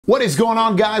What is going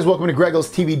on, guys? Welcome to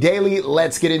GregglesTV Daily.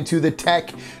 Let's get into the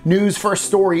tech news. First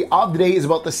story of the day is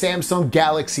about the Samsung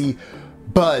Galaxy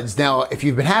Buds. Now, if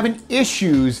you've been having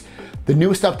issues, the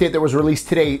newest update that was released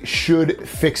today should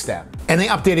fix them. And they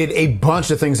updated a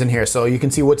bunch of things in here. So you can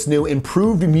see what's new: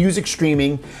 improved music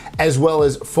streaming as well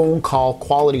as phone call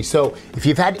quality. So if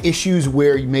you've had issues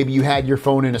where maybe you had your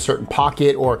phone in a certain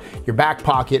pocket or your back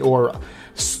pocket, or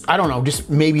I don't know,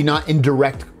 just maybe not in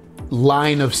direct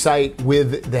line of sight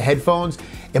with the headphones,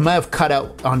 it might have cut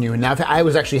out on you. And now I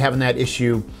was actually having that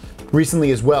issue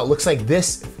recently as well. It looks like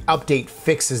this update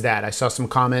fixes that. I saw some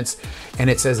comments and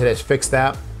it says it has fixed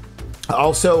that.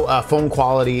 Also, phone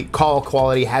quality, call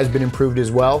quality has been improved as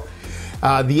well.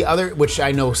 The other, which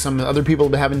I know some other people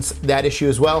have been having that issue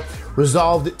as well,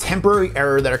 resolved temporary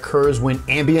error that occurs when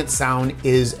ambient sound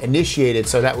is initiated.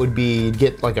 So that would be,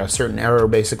 get like a certain error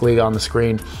basically on the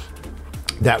screen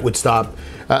that would stop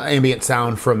ambient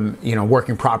sound from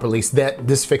working properly. So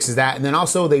this fixes that. And then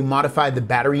also they modified the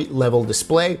battery level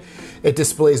display. It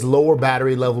displays lower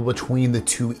battery level between the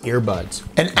two earbuds.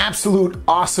 An absolute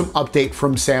awesome update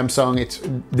from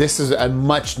Samsung. This is a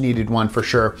much needed one for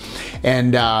sure.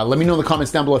 And let me know in the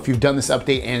comments down below if you've done this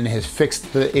update and has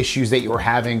fixed the issues that you were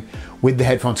having with the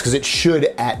headphones, because it should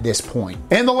at this point.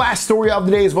 And the last story of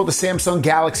the day is about the Samsung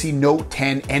Galaxy Note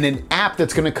 10 and an app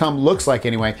that's gonna come, looks like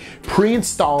anyway,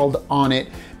 pre-installed on it,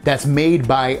 that's made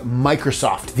by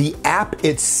Microsoft. The app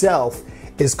itself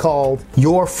is called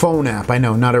Your Phone App. I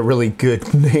know, not a really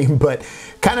good name, but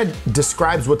kind of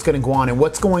describes what's gonna go on. And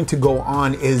what's going to go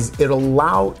on is it'll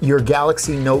allow your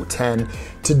Galaxy Note 10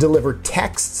 to deliver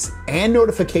texts and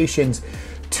notifications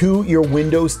to your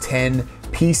Windows 10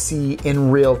 PC in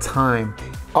real time.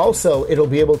 Also, it'll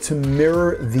be able to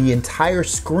mirror the entire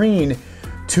screen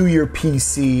to your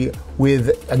PC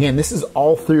with, again, this is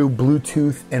all through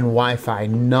Bluetooth and Wi-Fi,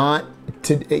 you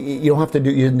don't have to do,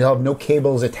 you have no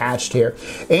cables attached here.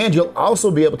 And you'll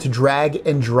also be able to drag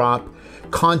and drop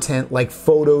content like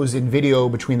photos and video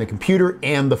between the computer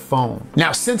and the phone.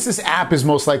 Now, since this app is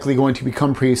most likely going to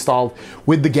become pre-installed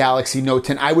with the Galaxy Note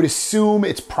 10, I would assume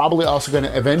it's probably also going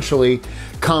to eventually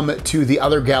come to the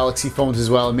other Galaxy phones as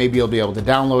well, and maybe you'll be able to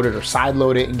download it or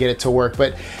sideload it and get it to work.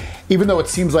 But even though it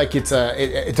seems like it's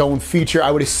its own feature,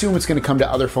 I would assume it's gonna come to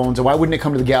other phones. And why wouldn't it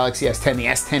come to the Galaxy S10? The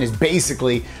S10 is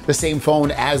basically the same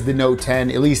phone as the Note 10,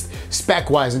 at least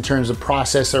spec-wise in terms of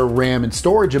processor, RAM, and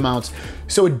storage amounts.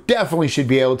 So it definitely should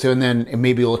be able to, and then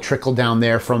maybe it'll trickle down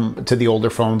there to the older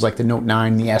phones like the Note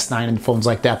 9, the S9, and phones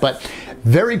like that. But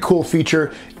very cool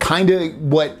feature, kind of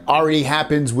what already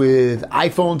happens with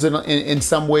iPhones in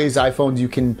some ways. iPhones,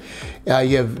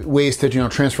 you have ways to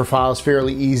transfer files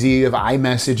fairly easy. You have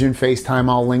iMessage and FaceTime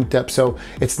all linked up. So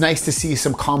it's nice to see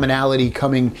some commonality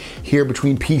coming here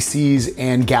between PCs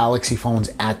and Galaxy phones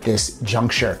at this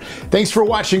juncture. Thanks for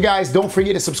watching, guys. Don't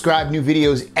forget to subscribe. New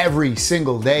videos every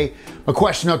single day. My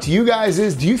question out to you guys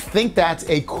is, do you think that's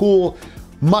a cool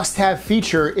must-have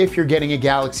feature if you're getting a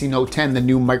Galaxy Note 10, the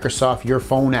new Microsoft Your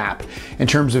Phone app, in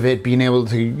terms of it being able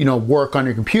to work on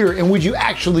your computer? And would you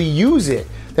actually use it?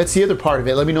 That's the other part of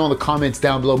it. Let me know in the comments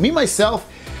down below. Me,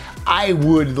 myself, I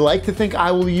would like to think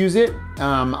I will use it.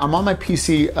 I'm on my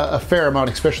PC a fair amount,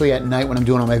 especially at night when I'm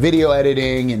doing all my video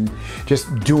editing and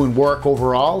just doing work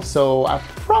overall. So I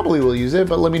probably will use it,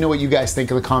 but let me know what you guys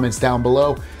think in the comments down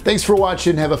below. Thanks for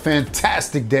watching. Have a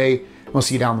fantastic day. We'll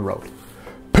see you down the road.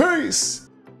 Peace!